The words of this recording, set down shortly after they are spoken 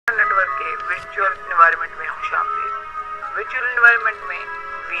Virtual environment में खुश आमदीद। वर्चुअल एनवायरनमेंट में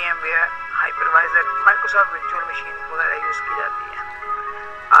VMware, hypervisor, Microsoft virtual machine वगैरह यूज़ की जाती है।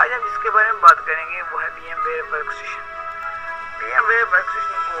 आज हम जिसके बारे में बात करेंगे वो है VMware वर्कस्टेशन। VMware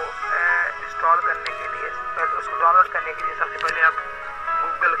वर्कस्टेशन को इंस्टॉल करने के लिए, पहले उसको डाउनलोड करने के लिए सबसे पहले आप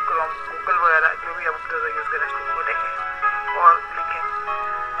गूगल वगैरह जो भी आप ब्राउज़र यूज़ करें उसको खोलेंगे और लिखें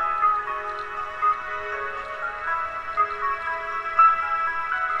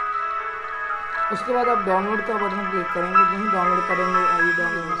उसके बाद आप डाउनलोड का बटन क्लिक करेंगे। जहीं डाउनलोड करेंगे ये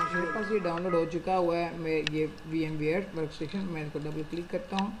डाउनलोड मेरे पास ये डाउनलोड हो चुका हुआ है। मैं ये VMware वर्कस्टेशन, मैं इसको डबल क्लिक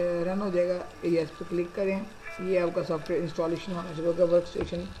करता हूँ, रन हो जाएगा। यस पे क्लिक करें, ये आपका सॉफ्टवेयर इंस्टॉलेशन होना शुरू होगा।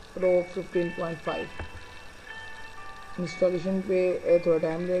 वर्कस्टेशन प्रो 15.5 इंस्टॉलेशन पे थोड़ा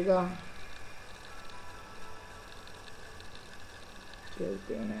टाइम लेगा।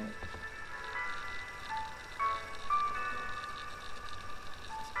 चलते हैं,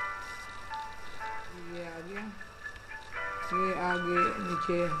 ये आ गया, ये आगे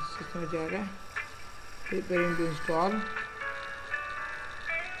नीचे सिस्टम जा रहा है। Preparing to install,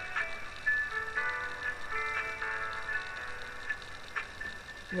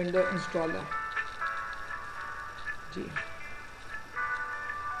 window installer ji.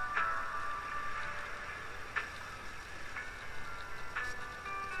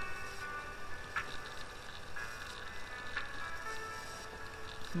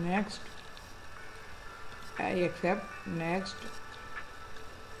 Next, I accept, next.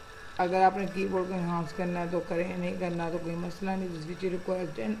 अगर आपने कीबोर्ड को इन्हांस करना है तो करें, नहीं करना तो कोई मसला नहीं। This feature requires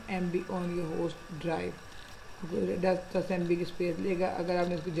 10 MB on your host drive. 10 MB की स्पेस लेगा। अगर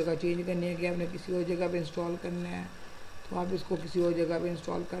आपने इसकी जगह चेंज करनी है कि आपने किसी और जगह पे इंस्टॉल करना है तो आप इसको किसी और जगह पे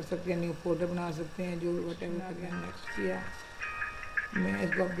इंस्टॉल कर सकते हैं, न्यू फोल्डर बना सकते हैं, जो भी बटन। नेक्स्ट किया, मैं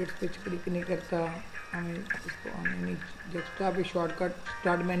इसको अपडेट पे क्लिक नहीं करता, हमें इसको नहीं। डेस्कटॉप पे शॉर्टकट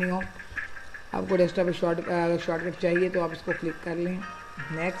स्टार्ट मेन्यू, आपको डेस्कटॉप पे शॉर्टकट चाहिए तो आप इसको क्लिक कर लें।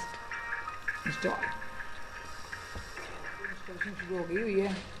 Next, install. इंस्टॉलेशन शुरू हो गई हुई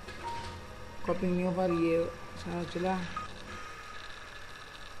है। कॉपी न्यू पर ये सारा चला।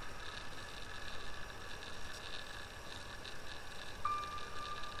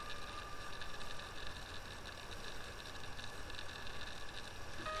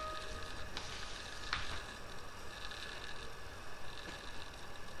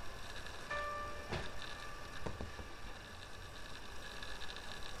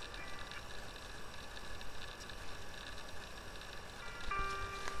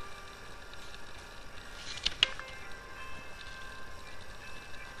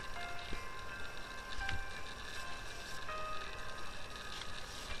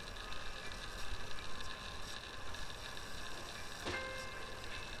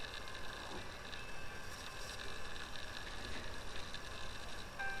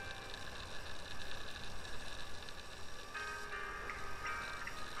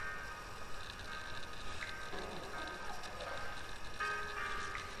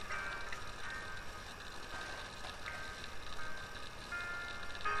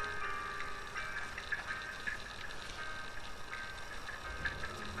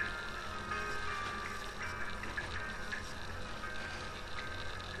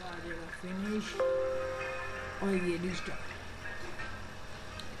 फिनिश और ये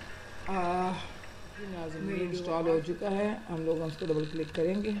इंस्टॉल हो चुका है। हम लोग उसको डबल क्लिक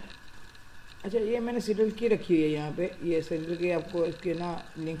करेंगे। अच्छा, ये मैंने सीरियल की रखी हुई है यहाँ पे। ये सीरियल की आपको इसके ना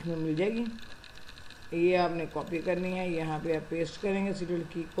लिंक में मिल जाएगी। ये आपने कॉपी करनी है, यहाँ पे आप पेस्ट करेंगे सीरियल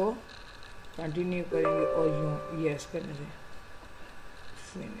की को, कंटिन्यू करेंगे और यूँ यस करने से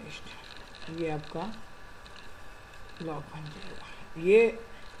फिनिश्ड, ये आपका लॉक बन जाएगा। ये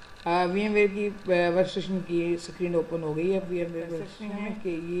VMware की वर्कस्टेशन की स्क्रीन ओपन हो गई है। VMware वर्कस्टेशन है कि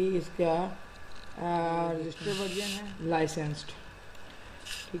ये इसका रजिस्टर वर्जन है, लाइसेंस्ड।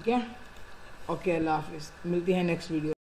 ठीक है, ओके, अल्लाह हाफिज़। मिलती है नेक्स्ट वीडियो।